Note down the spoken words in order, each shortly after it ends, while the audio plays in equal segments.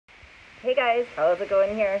Hey guys, how's it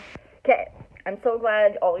going here? Okay, I'm so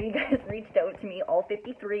glad all of you guys reached out to me, all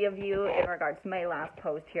 53 of you, in regards to my last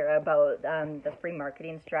post here about the free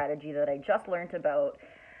marketing strategy that I just learned about.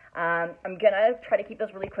 I'm gonna try to keep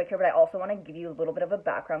this really quick here, but I also want to give you a little bit of a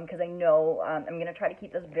background because I know I'm gonna try to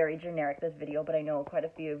keep this very generic, this video, but I know quite a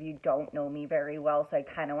few of you don't know me very well, so I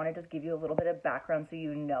kind of want to just give you a little bit of background so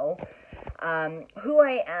you know who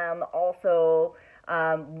I am, also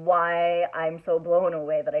why I'm so blown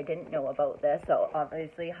away that I didn't know about this. So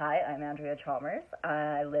obviously, hi, I'm Andrea Chalmers.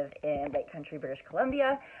 I live in Lake Country, British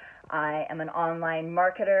Columbia. I am an online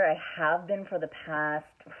marketer. I have been for the past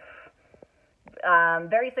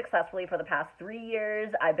very successfully for the past 3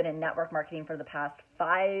 years. I've been in network marketing for the past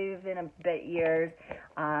 5 and a bit years.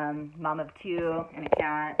 Mom of two and a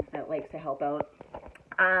cat that likes to help out.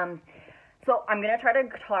 So I'm going to try to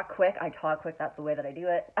talk quick. I talk quick, that's the way that I do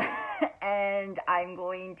it. And I'm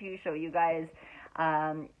going to show you guys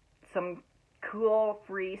some cool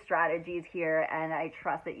free strategies here, and I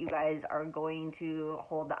trust that you guys are going to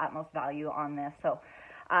hold the utmost value on this. So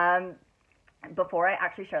before I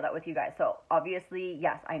actually share that with you guys, so obviously,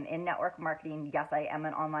 yes, I'm in network marketing. Yes, I am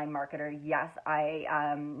an online marketer. Yes, I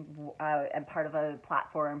am part of a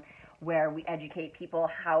platform where we educate people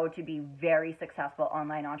how to be very successful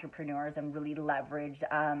online entrepreneurs and really leverage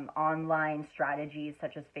online strategies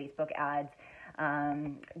such as Facebook ads,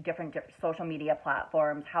 different social media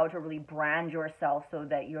platforms, how to really brand yourself so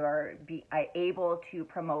that you're able to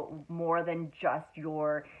promote more than just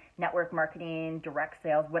your network marketing, direct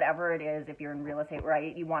sales, whatever it is. If you're in real estate,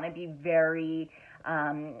 right, you want to be very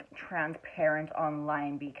transparent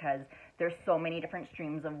online because there's so many different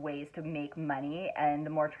streams of ways to make money, and the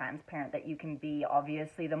more transparent that you can be,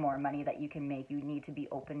 obviously the more money that you can make. You need to be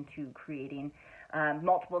open to creating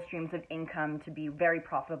multiple streams of income to be very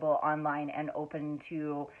profitable online and open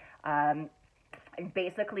to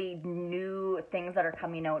basically new things that are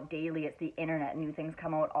coming out daily. It's the internet, new things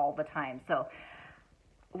come out all the time. So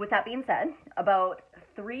with that being said, about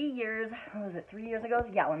 3 years, what was it, 3 years ago?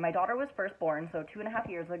 Yeah, when my daughter was first born, so 2.5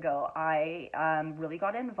 years ago, I really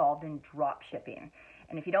got involved in drop shipping.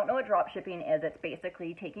 And if you don't know what drop shipping is, it's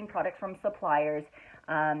basically taking products from suppliers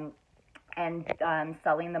and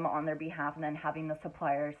selling them on their behalf, and then having the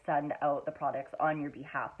suppliers send out the products on your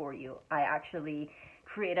behalf for you. I actually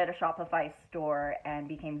created a Shopify store and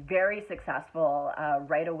became very successful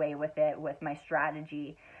right away with it, with my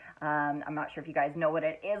strategy. I'm not sure if you guys know what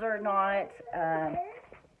it is or not.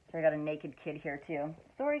 So I got a naked kid here too.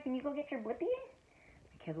 Sorry, can you go get your Blippi?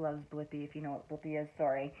 My kid loves Blippi, if you know what Blippi is,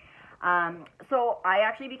 sorry. So I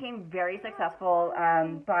actually became very successful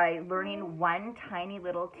by learning one tiny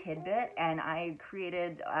little tidbit, and I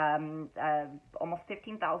created almost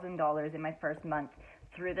 $15,000 in my first month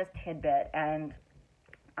through this tidbit. And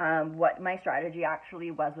what my strategy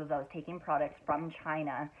actually was I was taking products from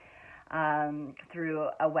China through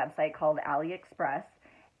a website called AliExpress,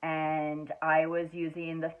 and I was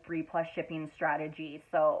using the 3+ shipping strategy.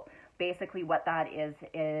 So basically what that is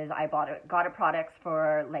I got a products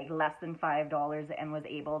for like less than $5 and was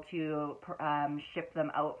able to ship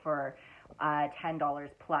them out for $10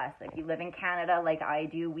 plus. If you live in Canada like I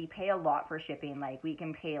do, we pay a lot for shipping. Like we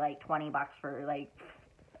can pay like $20 for like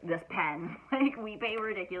this pen. Like we pay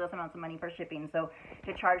ridiculous amounts of money for shipping. So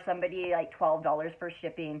to charge somebody like $12 for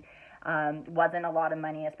shipping wasn't a lot of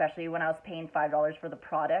money, especially when I was paying $5 for the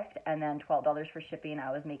product and then $12 for shipping.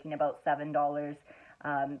 I was making about $7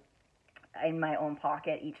 in my own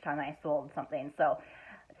pocket each time I sold something. So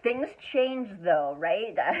things change though,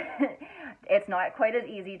 right? It's not quite as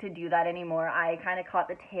easy to do that anymore. I kind of caught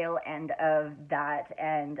the tail end of that,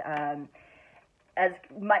 and as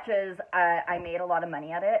much as I made a lot of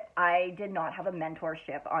money at it, I did not have a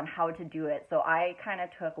mentorship on how to do it. So I kind of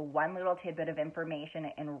took one little tidbit of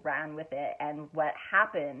information and ran with it. And what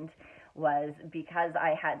happened was, because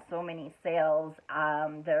I had so many sales,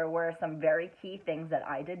 there were some very key things that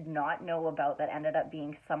I did not know about that ended up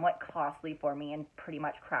being somewhat costly for me and pretty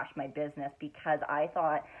much crashed my business, because I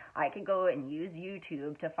thought I could go and use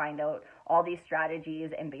YouTube to find out all these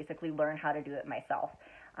strategies and basically learn how to do it myself.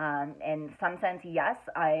 In some sense, yes,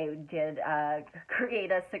 I did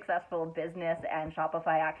create a successful business, and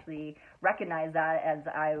Shopify actually recognized that, as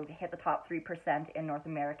I hit the top 3% in North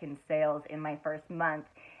American sales in my first month,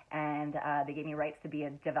 and they gave me rights to be a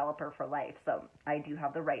developer for life. So I do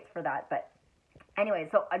have the rights for that. But anyway,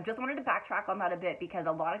 so I just wanted to backtrack on that a bit, because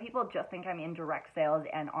a lot of people just think I'm in direct sales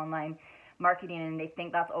and online marketing, and they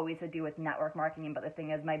think that's always to do with network marketing. But the thing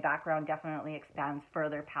is, my background definitely expands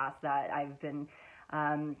further past that.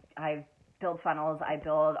 I've build funnels, I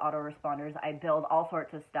build autoresponders, I build all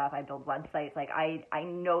sorts of stuff, I build websites. Like I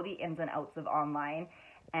know the ins and outs of online,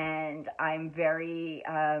 and I'm very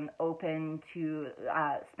open to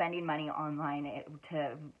spending money online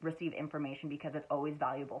to receive information because it's always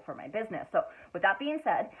valuable for my business. So with that being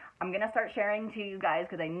said, I'm going to start sharing to you guys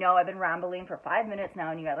because I know I've been rambling for 5 minutes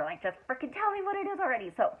now and you guys are like, just freaking tell me what it is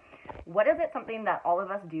already. So what is it something that all of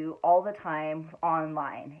us do all the time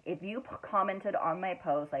online? If you commented on my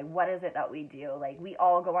post, like what is it that we do? Like we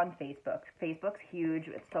all go on Facebook. Facebook's huge.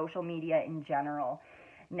 It's social media in general.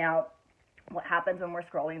 Now, what happens when we're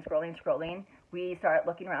scrolling, we start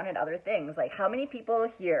looking around at other things. Like how many people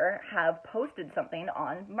here have posted something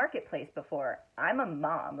on Marketplace before? I'm a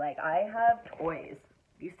mom. Like I have toys.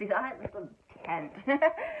 You see that? It's a tent.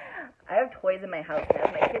 I have toys in my house, and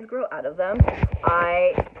as my kids grow out of them,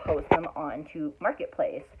 I post them onto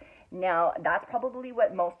Marketplace. Now, that's probably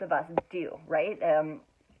what most of us do, right?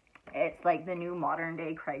 It's like the new modern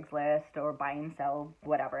day Craigslist or buy and sell,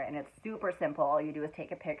 whatever, and it's super simple. All you do is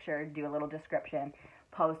take a picture, do a little description,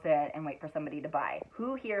 post it, and wait for somebody to buy.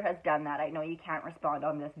 Who here has done that? I know you can't respond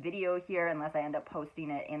on this video here unless I end up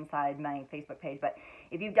posting it inside my Facebook page, but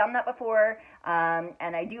if you've done that before,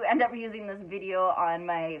 and I do end up using this video on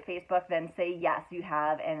my Facebook, then say yes, you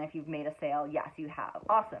have, and if you've made a sale, yes, you have.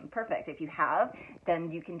 Awesome, perfect. If you have,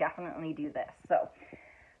 then you can definitely do this. So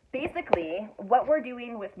basically, what we're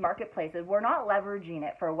doing with Marketplaces, we're not leveraging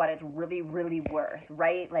it for what it's really, really worth,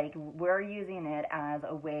 right? Like, we're using it as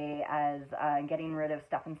a way as getting rid of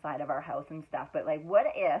stuff inside of our house and stuff. But, like, what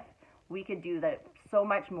if we could do that so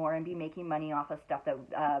much more and be making money off of stuff that,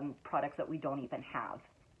 products that we don't even have,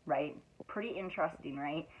 right? Pretty interesting,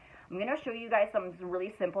 right? I'm going to show you guys some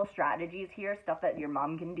really simple strategies here, stuff that your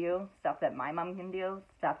mom can do, stuff that my mom can do,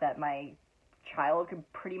 stuff that my child could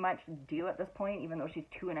pretty much do at this point, even though she's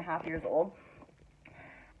 2.5 years old.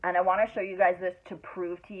 And I want to show you guys this to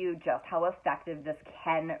prove to you just how effective this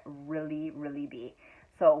can really, really be.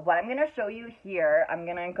 So what I'm going to show you here, I'm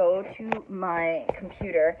going to go to my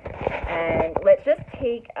computer, and let's just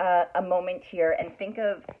take a moment here and think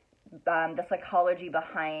of the psychology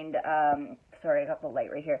behind, sorry, I got the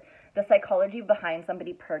light right here, the psychology behind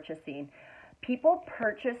somebody purchasing. People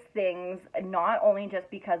purchase things not only just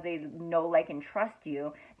because they know, like, and trust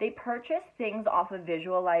you. They purchase things off of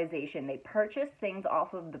visualization. They purchase things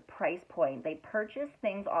off of the price point. They purchase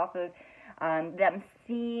things off of them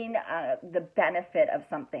seeing the benefit of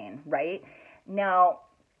something, right? Now,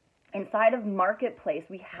 inside of Marketplace,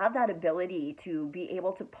 we have that ability to be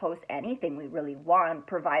able to post anything we really want,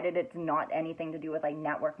 provided it's not anything to do with, like,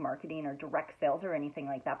 network marketing or direct sales or anything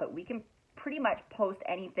like that. But we can pretty much post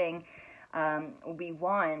anything we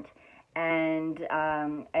want and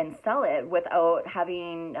sell it without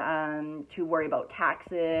having to worry about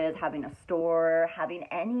taxes, having a store, having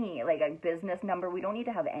any, like, a business number. We don't need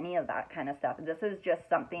to have any of that kind of stuff. This is just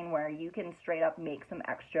something where you can straight up make some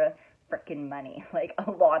extra freaking money, like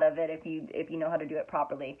a lot of it if you know how to do it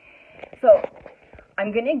properly. So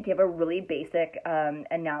I'm going to give a really basic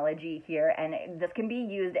analogy here, and this can be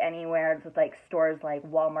used anywhere. It's like stores like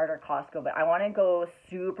Walmart or Costco, but I want to go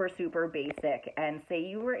super, super basic and say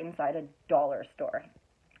you were inside a dollar store.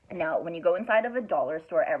 Now, when you go inside of a dollar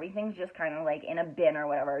store, everything's just kind of like in a bin or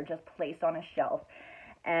whatever, just placed on a shelf,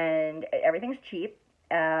 and everything's cheap.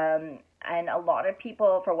 And a lot of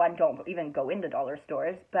people, for one, don't even go into dollar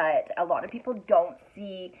stores, but a lot of people don't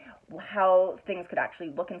see how things could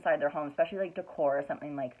actually look inside their home, especially like decor or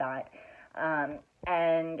something like that.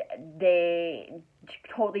 And they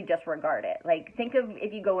totally disregard it. Like, think of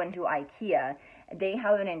if you go into IKEA, they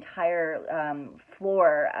have an entire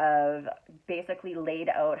floor of basically laid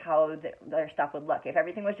out how their stuff would look. If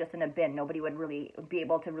everything was just in a bin, nobody would really be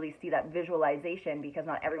able to really see that visualization, because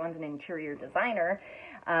not everyone's an interior designer,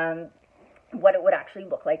 what it would actually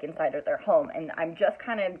look like inside of their home. And I'm just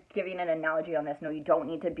kind of giving an analogy on this. No, you don't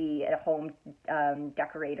need to be a home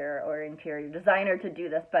decorator or interior designer to do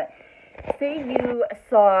this, but say you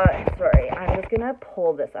saw, sorry, I'm just going to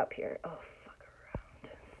pull this up here. Oh,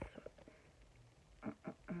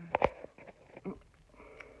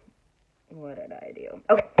 what did I do?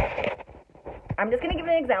 Okay. I'm just going to give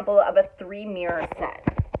an example of a 3-mirror set.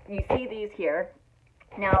 You see these here.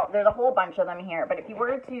 Now, there's a whole bunch of them here, but if you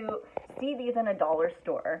were to see these in a dollar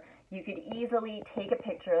store, you could easily take a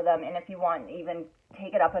picture of them, and if you want, even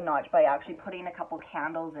take it up a notch by actually putting a couple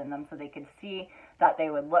candles in them so they could see that they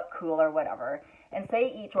would look cool or whatever. And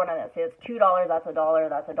say each one of this is $2, that's $1,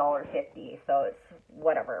 that's $1.50, so it's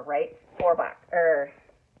whatever, right? $4, or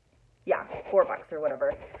yeah, $4 or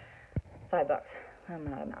whatever, $5. I'm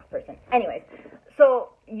not a math person. Anyways, so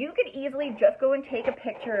you could easily just go and take a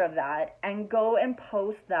picture of that and go and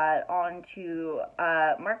post that onto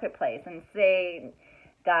Marketplace and say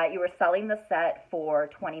that you were selling the set for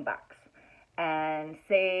 $20. and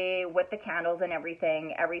say with the candles and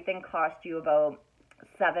everything cost you about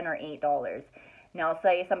 $7 or $8. Now,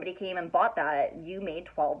 say somebody came and bought that, you made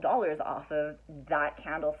 $12 off of that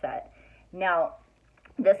candle set. Now,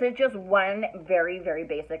 this is just one very, very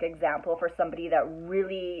basic example for somebody that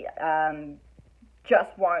really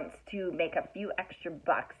just wants to make a few extra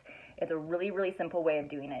bucks. It's a really, really simple way of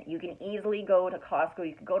doing it. You can easily go to Costco,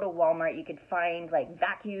 you could go to Walmart, you could find like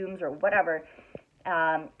vacuums or whatever.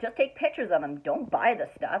 Just take pictures of them. Don't buy the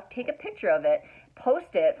stuff. Take a picture of it.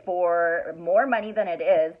 Post it for more money than it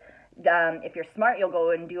is. If you're smart, you'll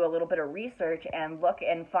go and do a little bit of research and look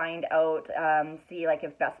and find out, see like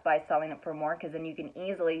if Best Buy's selling it for more, because then you can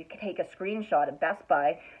easily take a screenshot of Best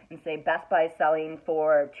Buy and say Best Buy's selling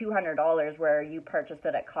for $200 where you purchased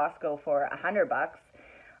it at Costco for $100,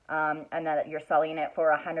 and that you're selling it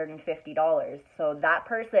for $150. So that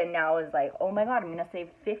person now is like, oh my God, I'm gonna save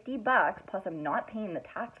 $50 plus I'm not paying the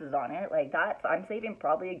taxes on it. Like I'm saving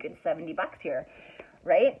probably a good $70 here,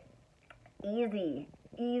 right?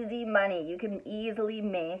 Easy money. You can easily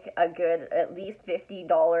make a good at least $50,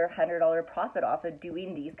 $100 profit off of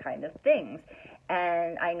doing these kind of things.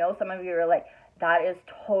 And I know some of you are like, that is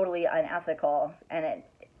totally unethical. And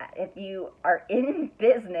if you are in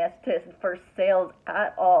business for sales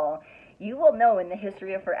at all, you will know in the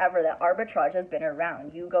history of forever that arbitrage has been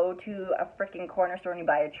around. You go to a freaking corner store and you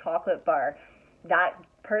buy a chocolate bar.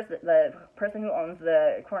 The person who owns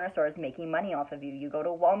the corner store is making money off of you. You go to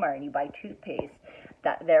Walmart and you buy toothpaste,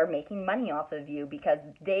 that they're making money off of you because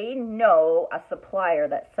they know a supplier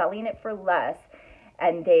that's selling it for less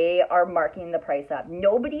and they are marking the price up.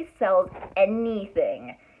 Nobody sells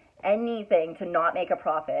anything to not make a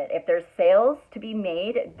profit. If there's sales to be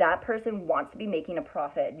made, that person wants to be making a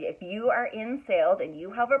profit. If you are in sales and you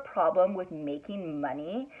have a problem with making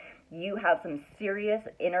money, you have some serious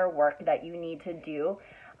inner work that you need to do,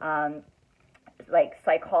 like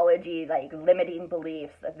psychology, like limiting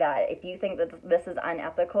beliefs, that if you think that this is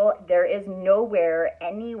unethical, there is nowhere,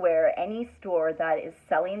 anywhere, any store that is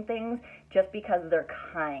selling things just because they're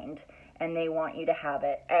kind and they want you to have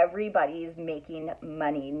it. Everybody's making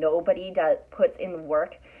money. Nobody puts in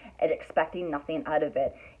work and expecting nothing out of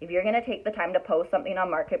it. If you're going to take the time to post something on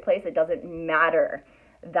Marketplace, it doesn't matter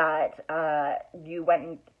that you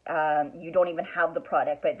went you don't even have the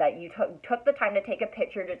product, but that you took the time to take a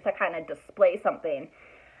picture just to kind of display something,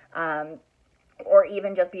 or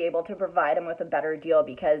even just be able to provide them with a better deal.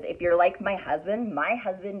 Because if you're like my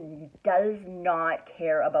husband does not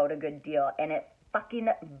care about a good deal, and it fucking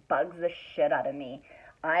bugs the shit out of me.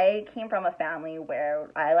 I came from a family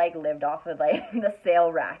where I lived off of the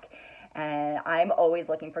sale rack, and I'm always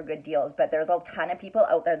looking for good deals, but there's a ton of people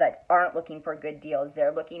out there that aren't looking for good deals.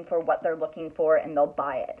 They're looking for what they're looking for and they'll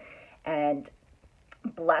buy it. And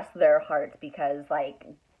bless their hearts, because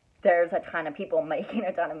there's a ton of people making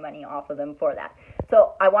a ton of money off of them for that.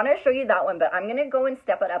 So I want to show you that one, but I'm going to go and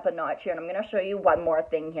step it up a notch here, and I'm going to show you one more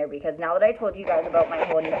thing here, because now that I told you guys about my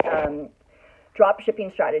whole drop shipping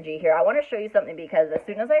strategy here, I want to show you something, because as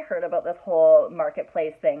soon as I heard about this whole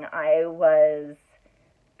Marketplace thing,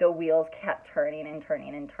 the wheels kept turning and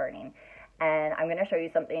turning and turning. And I'm going to show you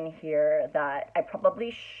something here that I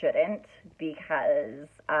probably shouldn't, because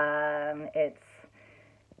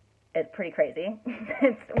it's pretty crazy.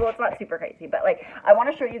 It's not super crazy, but I want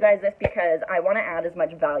to show you guys this because I want to add as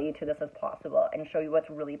much value to this as possible and show you what's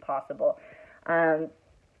really possible.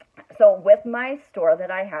 So with my store that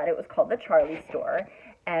I had, it was called the Charlie Store,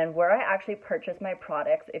 and where I actually purchased my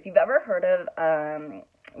products, if you've ever heard of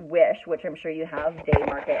Wish, which I'm sure you have, they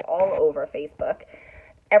market all over Facebook.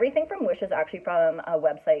 Everything from Wish is actually from a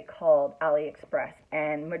website called AliExpress,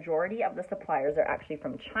 and majority of the suppliers are actually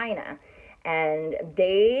from China. And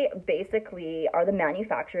they basically are the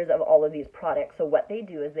manufacturers of all of these products. So what they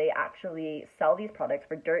do is they actually sell these products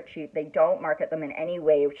for dirt cheap. They don't market them in any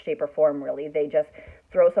way, shape, or form, really. They just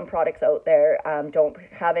throw some products out there, don't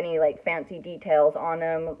have any fancy details on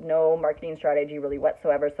them, no marketing strategy really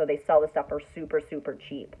whatsoever. So they sell the stuff for super, super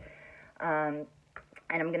cheap. And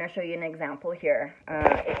I'm going to show you an example here.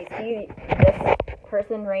 If you see this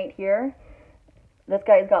person right here, this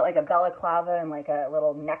guy's got a balaclava and a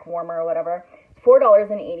little neck warmer or whatever. It's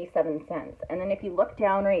 $4.87. And then if you look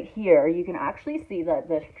down right here, you can actually see that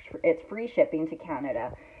it's free shipping to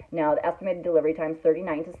Canada. Now, the estimated delivery time is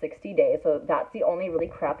 39 to 60 days. So that's the only really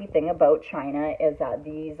crappy thing about China, is that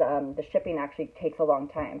the shipping actually takes a long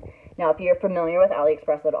time. Now, if you're familiar with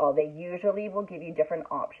AliExpress at all, they usually will give you different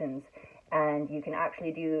options. And you can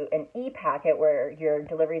actually do an e-packet where your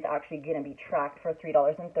delivery is actually going to be tracked for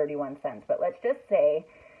 $3.31. But let's just say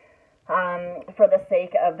for the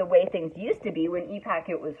sake of the way things used to be when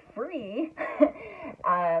ePacket was free,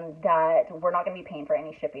 that we're not going to be paying for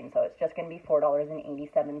any shipping. So it's just going to be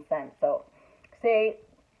 $4.87. So say,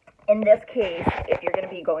 in this case, if you're going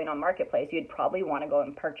to be going on Marketplace, you'd probably want to go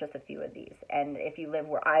and purchase a few of these. And if you live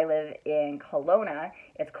where I live in Kelowna,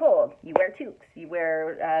 it's cold. You wear toques, you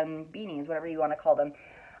wear beanies, whatever you want to call them,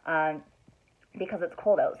 because it's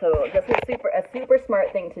cold out. So this is a super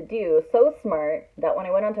smart thing to do. So smart that when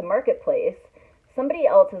I went onto Marketplace, somebody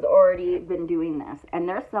else has already been doing this, and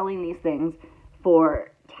they're selling these things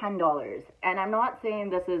for $10. And I'm not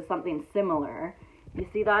saying this is something similar. You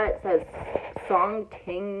see that? It says Song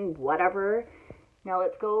Ting whatever. Now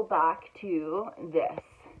let's go back to this.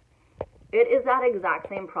 It is that exact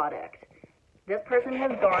same product. This person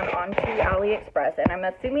has gone onto AliExpress, and I'm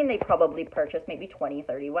assuming they probably purchased maybe 20,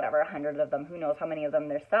 30, whatever, 100 of them. Who knows how many of them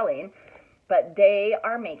they're selling. But they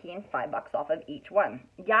are making $5 off of each one.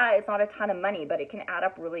 Yeah, it's not a ton of money, but it can add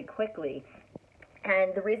up really quickly.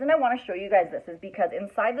 And the reason I want to show you guys this is because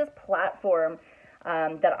inside this platform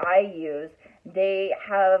that I use, they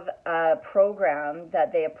have a program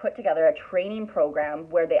that they have put together, a training program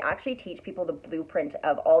where they actually teach people the blueprint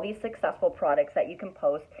of all these successful products that you can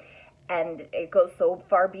post, and it goes so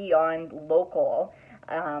far beyond local.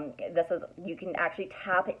 You can actually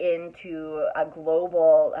tap into a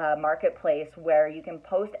global marketplace where you can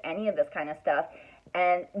post any of this kind of stuff,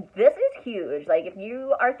 and this is huge. Like, if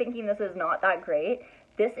you are thinking this is not that great,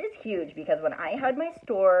 this is huge, because when I had my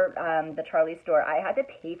store, the Charlie store, I had to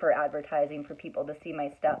pay for advertising for people to see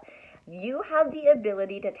my stuff. You have the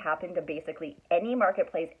ability to tap into basically any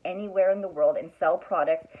marketplace anywhere in the world and sell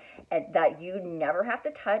products that you never have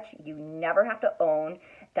to touch, you never have to own,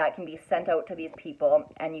 that can be sent out to these people,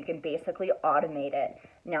 and you can basically automate it.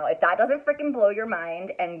 Now, if that doesn't freaking blow your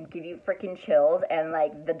mind and give you freaking chills and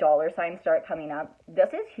like the dollar signs start coming up, this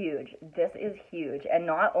is huge. This is huge. And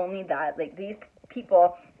not only that, like these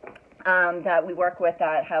people that we work with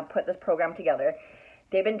that have put this program together,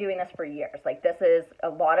 they've been doing this for years. Like, this is a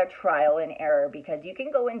lot of trial and error, because you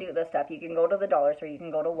can go and do this stuff. You can go to the dollar store, you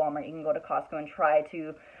can go to Walmart, you can go to Costco and try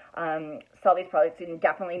to sell these products and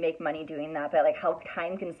definitely make money doing that. But like, how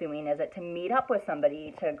time consuming is it to meet up with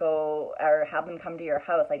somebody to go or have them come to your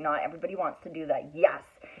house? Like, not everybody wants to do that. Yes,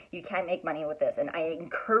 you can make money with this, and I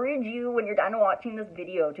encourage you, when you're done watching this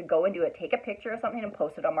video, to go and do it. Take a picture of something and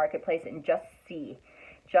post it on Marketplace and just see.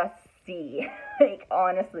 Like,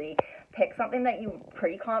 honestly, pick something that you're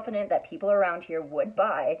pretty confident that people around here would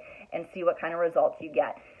buy and see what kind of results you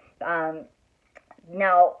get.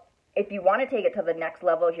 Now, if you want to take it to the next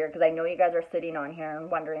level here, because I know you guys are sitting on here and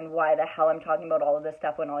wondering why the hell I'm talking about all of this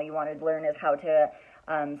stuff when all you want to learn is how to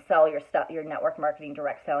sell your stuff, your network marketing,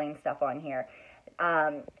 direct selling stuff on here.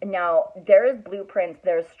 Now, there is blueprints,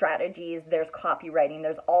 there's strategies, there's copywriting,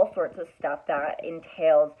 there's all sorts of stuff that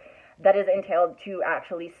is entailed to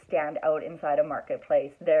actually stand out inside a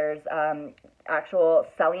marketplace. There's actual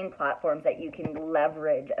selling platforms that you can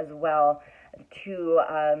leverage as well to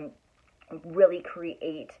really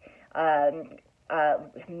create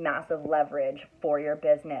massive leverage for your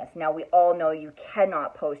business. Now, we all know you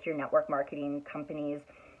cannot post your network marketing company's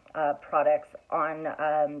products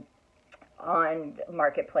on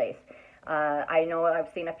Marketplace. I know I've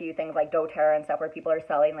seen a few things like doTERRA and stuff where people are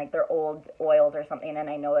selling like their old oils or something, and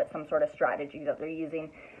I know it's some sort of strategy that they're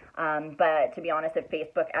using. But to be honest, if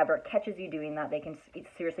Facebook ever catches you doing that, they can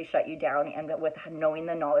seriously shut you down. And with knowing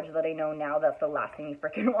the knowledge that I know now, that's the last thing you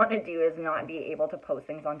freaking want to do, is not be able to post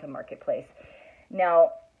things onto Marketplace.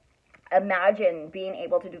 Now, imagine being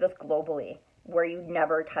able to do this globally, where you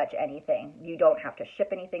never touch anything. You don't have to ship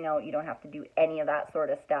anything out. You don't have to do any of that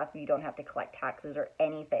sort of stuff. You don't have to collect taxes or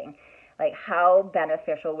anything. Like, how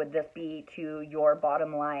beneficial would this be to your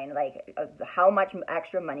bottom line? Like, how much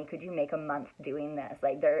extra money could you make a month doing this?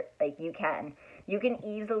 Like, you can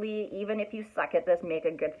easily, even if you suck at this, make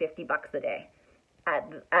a good $50 a day,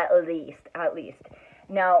 at least.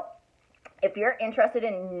 Now, if you're interested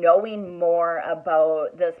in knowing more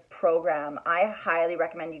about this program, I highly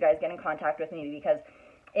recommend you guys get in contact with me, because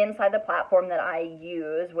inside the platform that I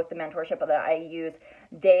use, with the mentorship that I use,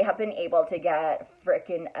 they have been able to get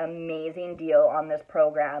freaking amazing deal on this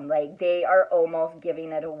program. Like, they are almost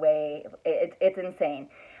giving it away. It's insane.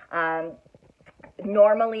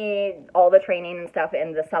 Normally, all the training and stuff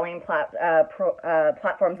in the selling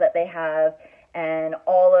platforms that they have, and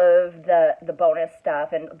all of the bonus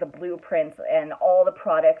stuff and the blueprints and all the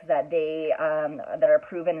products that they that are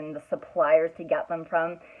proven, and the suppliers to get them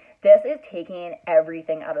from, this is taking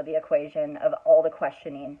everything out of the equation of all the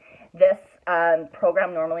questioning. This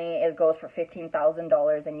program normally goes for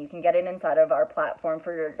 $15,000, and you can get it inside of our platform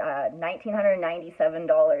for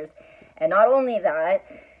 $1,997. And not only that,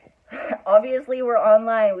 obviously we're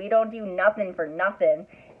online. We don't do nothing for nothing.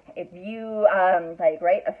 If you,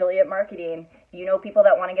 right, affiliate marketing, you know people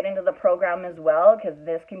that want to get into the program as well, because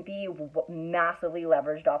this can be massively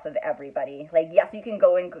leveraged off of everybody. Like, yes, you can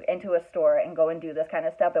go into a store and go and do this kind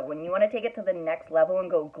of stuff, but when you want to take it to the next level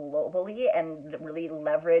and go globally and really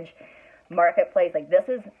leverage marketplace, like, this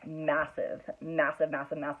is massive, massive,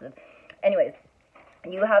 massive, massive. Anyways,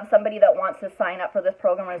 you have somebody that wants to sign up for this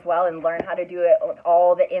program as well and learn how to do it,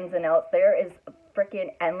 all the ins and outs. There is freaking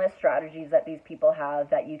endless strategies that these people have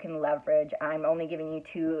that you can leverage. I'm only giving you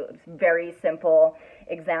two very simple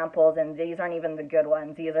examples, and these aren't even the good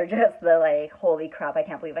ones. These are just the, like, holy crap, I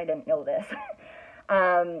can't believe I didn't know this.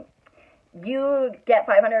 You get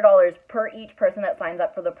 $500 per each person that signs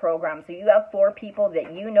up for the program. So you have 4 people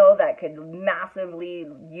that you know that could massively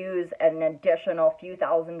use an additional few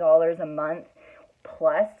 $1,000s a month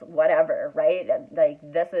plus whatever, right? Like,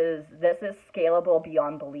 this is scalable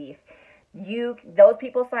beyond belief. Those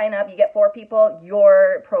people sign up, you get 4 people,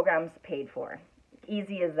 your program's paid for.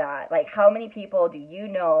 Easy as that. Like, how many people do you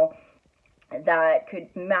know that could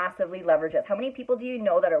massively leverage this? How many people do you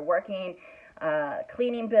know that are working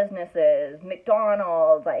cleaning businesses,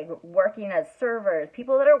 McDonald's, like working as servers,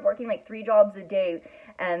 people that are working like 3 jobs a day,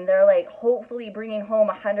 and they're like hopefully bringing home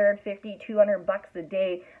 $150, $200 a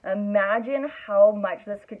day. Imagine how much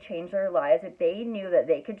this could change their lives if they knew that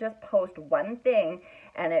they could just post one thing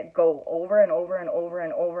and it go over and over and over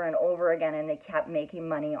and over and over again, and they kept making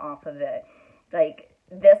money off of it. Like,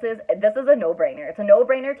 this is a no-brainer. It's a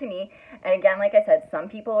no-brainer to me. And again, like I said, some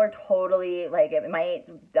people are totally, like, it might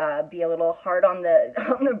be a little hard on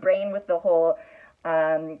the brain with the whole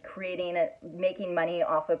making money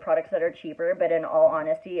off of products that are cheaper. But in all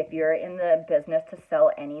honesty, if you're in the business to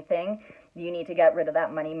sell anything, you need to get rid of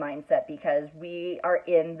that money mindset, because we are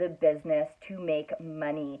in the business to make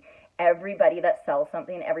money. Everybody that sells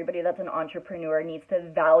something, everybody that's an entrepreneur needs to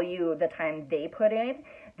value the time they put in,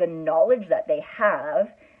 the knowledge that they have.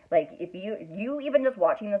 Like, if you even just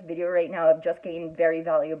watching this video right now have just gained very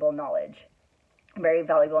valuable knowledge. Very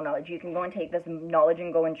valuable knowledge. You can go and take this knowledge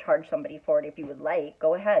and go and charge somebody for it if you would like.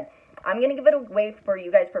 Go ahead. I'm going to give it away for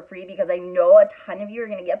you guys for free, because I know a ton of you are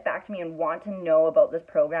going to get back to me and want to know about this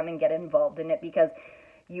program and get involved in it, because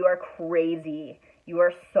you are crazy. You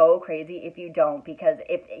are so crazy if you don't, because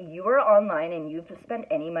if you are online and you've spent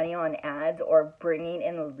any money on ads or bringing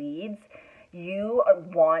in leads, you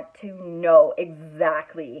want to know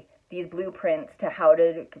exactly these blueprints to how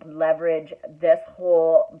to leverage this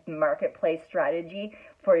whole marketplace strategy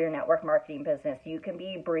for your network marketing business. You can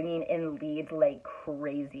be bringing in leads like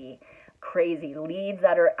crazy leads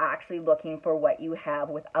that are actually looking for what you have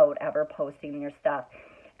without ever posting your stuff.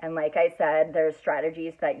 And like I said, there's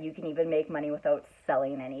strategies that you can even make money without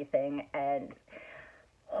selling anything. And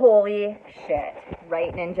holy shit,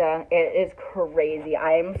 right, Ninja? It is crazy.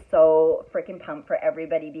 I am so freaking pumped for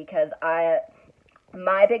everybody, because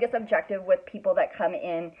my biggest objective with people that come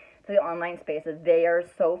in to the online space is they are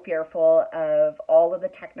so fearful of all of the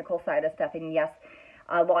technical side of stuff. And yes,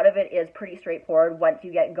 a lot of it is pretty straightforward once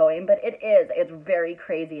you get going, but it's very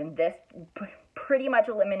crazy. And this pretty much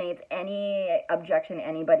eliminates any objection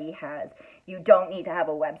anybody has. You don't need to have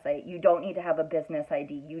a website. You don't need to have a business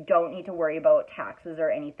ID. You don't need to worry about taxes or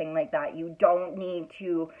anything like that. You don't need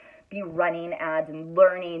to be running ads and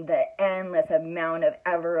learning the endless amount of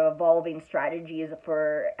ever-evolving strategies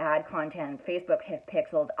for ad content, Facebook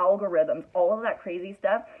pixels, algorithms, all of that crazy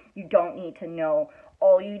stuff. You don't need to know.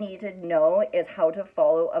 All you need to know is how to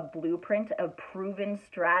follow a blueprint, a proven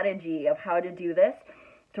strategy of how to do this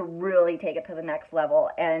to really take it to the next level.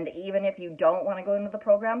 And even if you don't want to go into the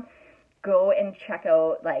program, go and check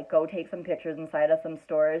out, like, go take some pictures inside of some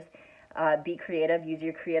stores, be creative, use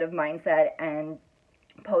your creative mindset, and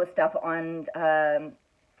post stuff on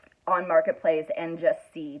Marketplace and just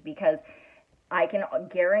see, because I can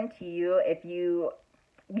guarantee you, if you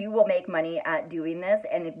will make money at doing this,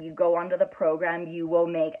 and if you go onto the program, you will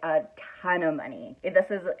make a ton of money.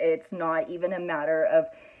 It's not even a matter of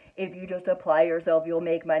if you just apply yourself, you'll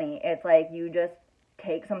make money. It's like you just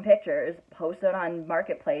take some pictures, post it on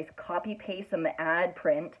Marketplace, copy paste some ad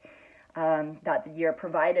print that you're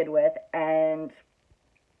provided with, and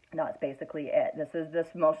that's basically it. This is the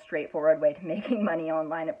most straightforward way to making money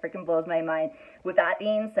online. It freaking blows my mind. With that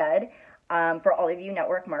being said, for all of you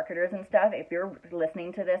network marketers and stuff, if you're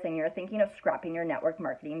listening to this and you're thinking of scrapping your network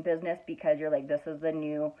marketing business because you're like, this is the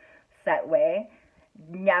new set way,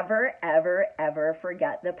 never, ever, ever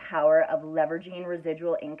forget the power of leveraging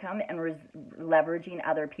residual income and leveraging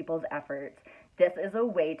other people's efforts. This is a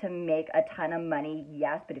way to make a ton of money,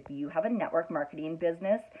 yes, but if you have a network marketing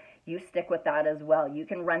business, you stick with that as well. You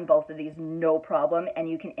can run both of these no problem, and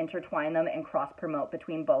you can intertwine them and cross promote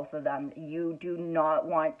between both of them. You do not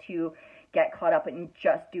want to get caught up in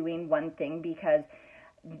just doing one thing, because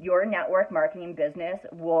your network marketing business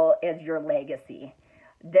is your legacy.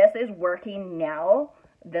 This is working now,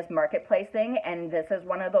 this marketplace thing, and this is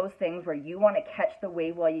one of those things where you want to catch the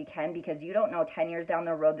wave while you can, because you don't know 10 years down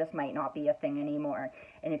the road this might not be a thing anymore.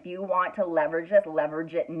 And if you want to leverage this,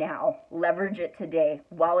 leverage it now. Leverage it today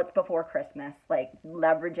while it's before Christmas. Like,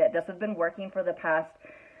 leverage it. This has been working for the past,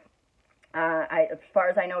 as far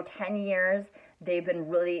as I know, 10 years. They've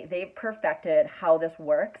perfected how this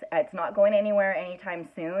works. It's not going anywhere anytime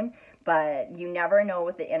soon, but you never know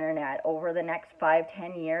with the internet. Over the next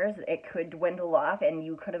 5-10 years, it could dwindle off, and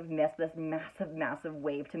you could have missed this massive, massive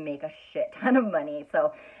wave to make a shit ton of money.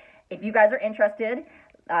 So if you guys are interested,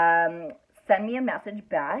 send me a message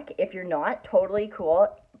back. If you're not, totally cool.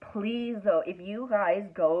 Please, though, if you guys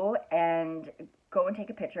go and take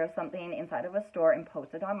a picture of something inside of a store and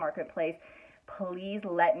post it on Marketplace, please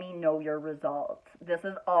let me know your results. This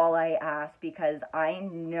is all I ask, because I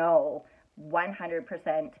know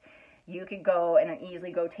 100% you could go and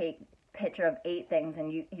easily go take a picture of 8 things,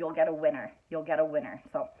 and you'll get a winner. You'll get a winner.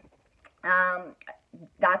 So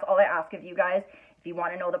that's all I ask of you guys. If you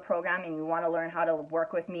want to know the program and you want to learn how to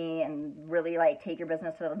work with me and really like take your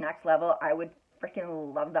business to the next level, I would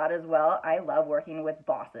freaking love that as well. I love working with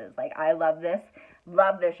bosses. Like, I love this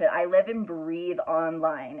shit. I live and breathe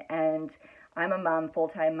online, and I'm a mom,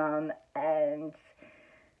 full-time mom, and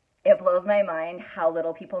it blows my mind how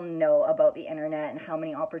little people know about the internet and how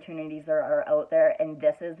many opportunities there are out there. And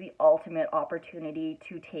this is the ultimate opportunity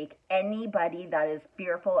to take anybody that is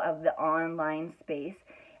fearful of the online space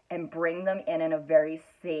and bring them in a very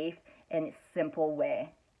safe and simple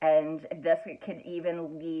way. And this could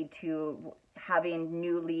even lead to having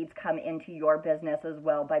new leads come into your business as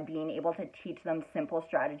well, by being able to teach them simple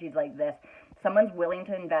strategies like this. Someone's willing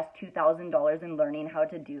to invest $2,000 in learning how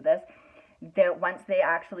to do this. That once they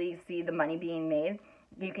actually see the money being made,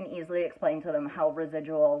 you can easily explain to them how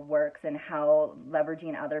residual works and how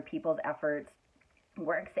leveraging other people's efforts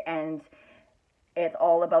works. And it's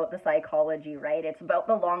all about the psychology, right? It's about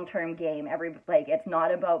the long-term game. It's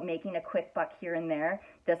not about making a quick buck here and there.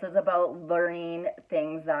 This is about learning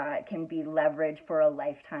things that can be leveraged for a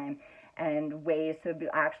lifetime, and ways to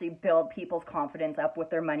actually build people's confidence up with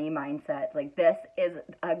their money mindset. Like, this is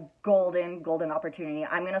a golden opportunity.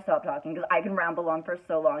 I'm going to stop talking because I can ramble on for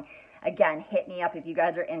so long. Again, hit me up if you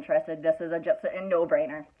guys are interested. This is just a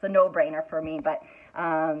no-brainer. It's a no-brainer for me. But,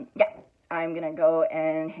 yeah, I'm going to go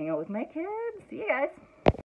and hang out with my kids. See you guys.